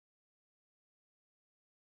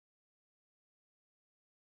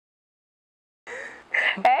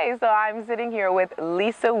Hey, so I'm sitting here with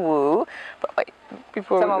Lisa Wu. But wait,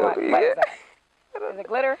 before we go, What is that? Is it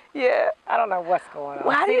glitter? Yeah. I don't know what's going on.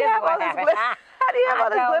 Well, how do you have all this glitter? How do you have all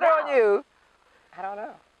this glitter on you? I don't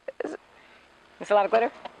know. It's a lot of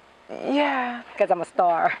glitter? Yeah. Because I'm a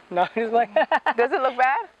star. No, just like. Does it look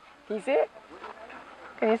bad? Can you see it?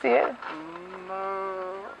 Can you see it?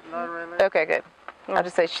 No, not really. Okay, good. I'll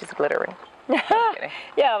just say she's glittering. Just kidding.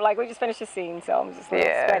 Yeah, like we just finished the scene, so I'm just a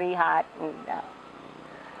little sweaty, hot. And, All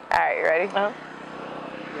right, you ready? Uh-huh.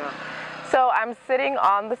 Yeah. So I'm sitting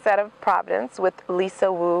on the set of Providence with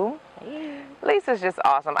Lisa Wu. Hey. Lisa's just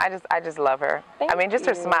awesome. I just love her. I mean, just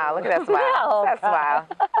her you. smile. Look at that smile. Oh, That smile.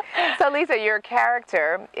 So Lisa, your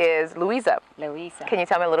character is Louisa. Louisa. Can you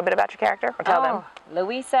tell me a little bit about your character? Or tell them.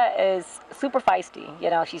 Louisa is super feisty. You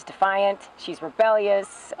know, she's defiant. She's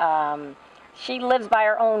rebellious. She lives by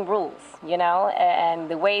her own rules, you know, and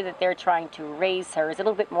the way that they're trying to raise her is a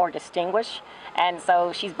little bit more distinguished. And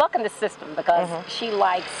so she's bucking the system because she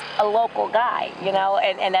likes a local guy, you know,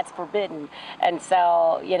 and that's forbidden. And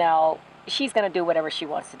so, you know, she's going to do whatever she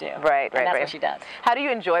wants to do. Right. And that's what she does. How do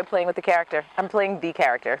you enjoy playing with the character? I'm playing the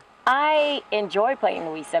character. I enjoy playing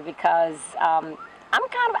Louisa because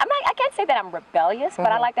I can't say that I'm rebellious,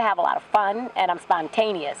 but I like to have a lot of fun and I'm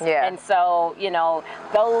spontaneous. Yeah. And so, you know,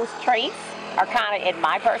 those traits are kind of in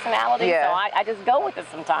my personality, so I just go with it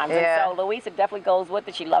sometimes. Yeah. And so Louisa definitely goes with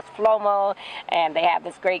it. She loves Flomo, and they have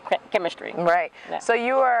this great chemistry. Right. Yeah. So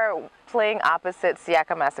you are playing opposite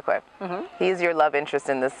Siaka Masakwe. He's your love interest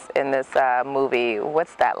in this movie.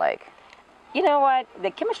 What's that like? You know what?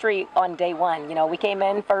 The chemistry on day one, you know, we came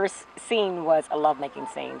in, first scene was a lovemaking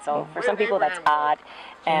scene. So for some people that's odd.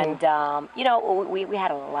 And, you know, we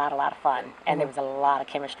had a lot of fun. And there was a lot of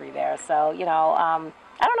chemistry there. So, you know,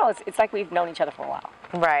 I don't know. It's like we've known each other for a while.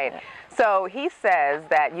 Right. Yeah. So he says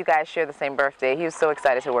that you guys share the same birthday. He was so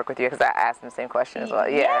excited to work with you because I asked him the same question as well.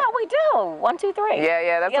 Yeah. Yeah, we do. 1, 2, 3.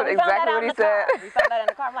 Yeah. That's exactly what he said. We found that in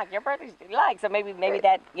the car. I'm like, your birthday's like, so maybe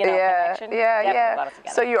that, you know, connection. Yeah. Brought us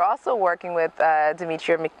together. So you're also working with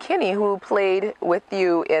Demetria McKinney, who played with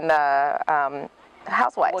you in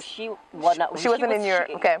Housewives. Well, she wasn't in your.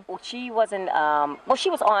 Okay. Well, she wasn't. Well,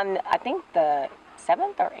 she was on, I think, the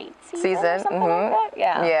 7th or 8th season or something like that.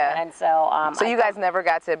 Yeah. And so. So you guys never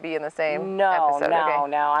got to be in the same episode?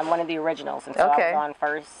 No. I'm one of the originals, and so I was on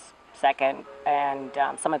first, second, and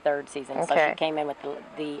some of third season. So she came in with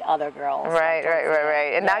the other girls. Right.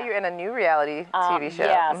 And now you're in a new reality TV show.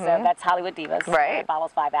 Yeah, so that's Hollywood Divas. Right. It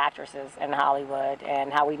follows 5 actresses in Hollywood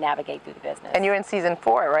and how we navigate through the business. And you're in season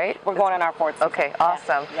 4, right? We're going on our 4th season. Okay,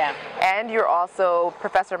 awesome. Yeah. And you're also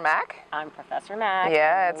Professor Mac? I'm Professor Mac.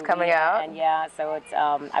 Yeah, it's coming out. And so it's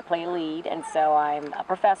I play a lead, and so I'm a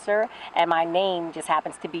professor, and my name just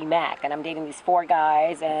happens to be Mac, and I'm dating these 4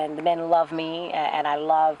 guys, and the men love me, and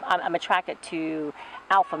I'm attracted to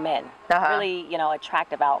alpha men, really, you know,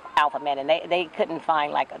 attractive alpha men, and they couldn't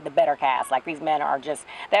find like the better cast. Like these men are just,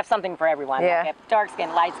 they have something for everyone. Yeah. Like, they have dark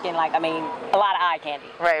skin, light skin, like, I mean, a lot of eye candy.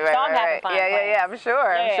 Right. So I'm having fun. Yeah, I'm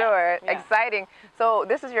sure. Yeah. Exciting. So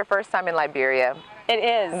this is your first time in Liberia. It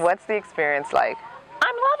is. What's the experience like?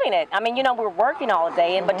 I'm loving it. I mean, you know, we're working all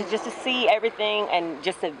day, but just to see everything and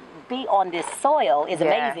just to be on this soil is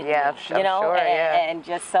amazing. Yeah, you know, sure, and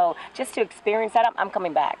just to experience that, I'm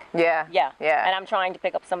coming back. Yeah. And I'm trying to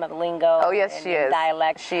pick up some of the lingo. Oh yes, she is.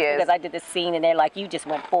 Dialect. She is. Because I did this scene and they're like, you just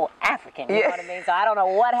went full African. You know what I mean? So I don't know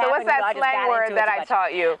what happened. So what's that slang word that I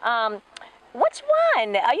taught you? Which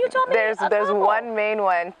one? Are you talking? There's one main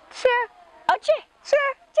one. Che. Oh, che. Che.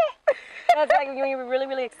 Che. That's like when you were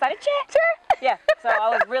really excited. Che. Che. Yeah, so I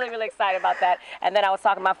was really excited about that. And then I was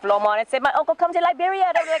talking about Flomo, and I said, my uncle comes to Liberia.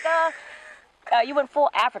 And I was like, you went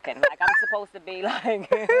full African. Like, I'm supposed to be like...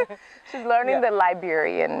 She's learning the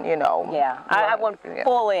Liberian, you know. Yeah, I went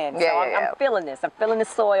full in. So I'm feeling this. I'm feeling the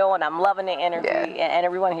soil, and I'm loving the energy, and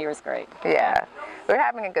everyone here is great. Yeah. We're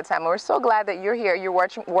having a good time. We're so glad that you're here. You're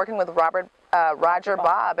working with Roger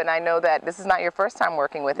Bob, and I know that this is not your first time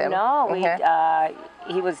working with him. No,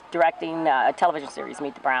 he was directing a television series,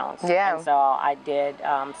 Meet the Browns. Yeah. And so I did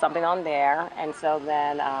something on there, and so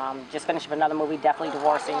then just finished with another movie, Definitely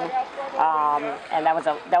Divorcing, and that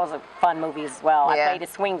was a fun movie as well. I played a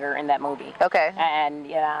swinger in that movie. Okay. And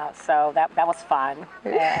so that was fun,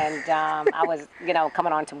 and I was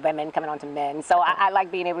coming on to women, coming on to men. So I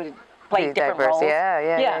like being able to play different roles.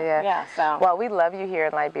 Yeah. So. Well, we love you here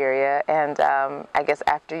in Liberia, and I guess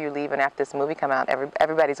after you leave and after this movie come out,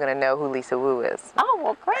 everybody's going to know who Lisa Wu is. Oh,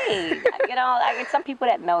 well, great. I get some people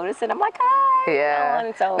that notice, and I'm like, hi. Yeah.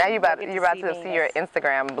 And so Now you're about get to see your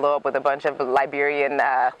Instagram blow up with a bunch of Liberian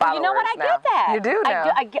followers. You know what? I now. get that. You do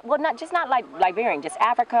now. I get, well, not like Liberian, just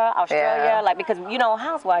Africa, Australia, like, because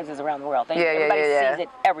Housewives is around the world. Everybody sees it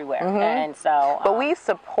everywhere, and so. But we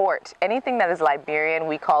support anything that is Liberian.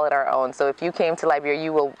 We call it our own. So if you came to Liberia,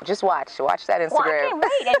 you will just watch that Instagram. Well,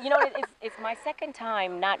 I can't wait. And it's my second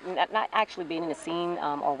time not actually being in a scene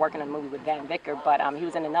or working on a movie with Van Vicker, but he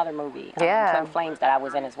was in another movie, Twin Flames, that I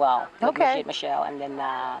was in as well. With Michelle, and then.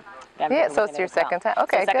 So it's your second time.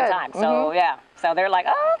 Okay, second time. So so they're like,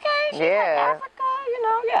 oh, okay, she's like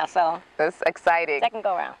Africa, so that's exciting. Second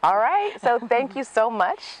go round. All right. So thank you so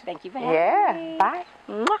much. Thank you for having me.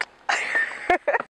 Bye.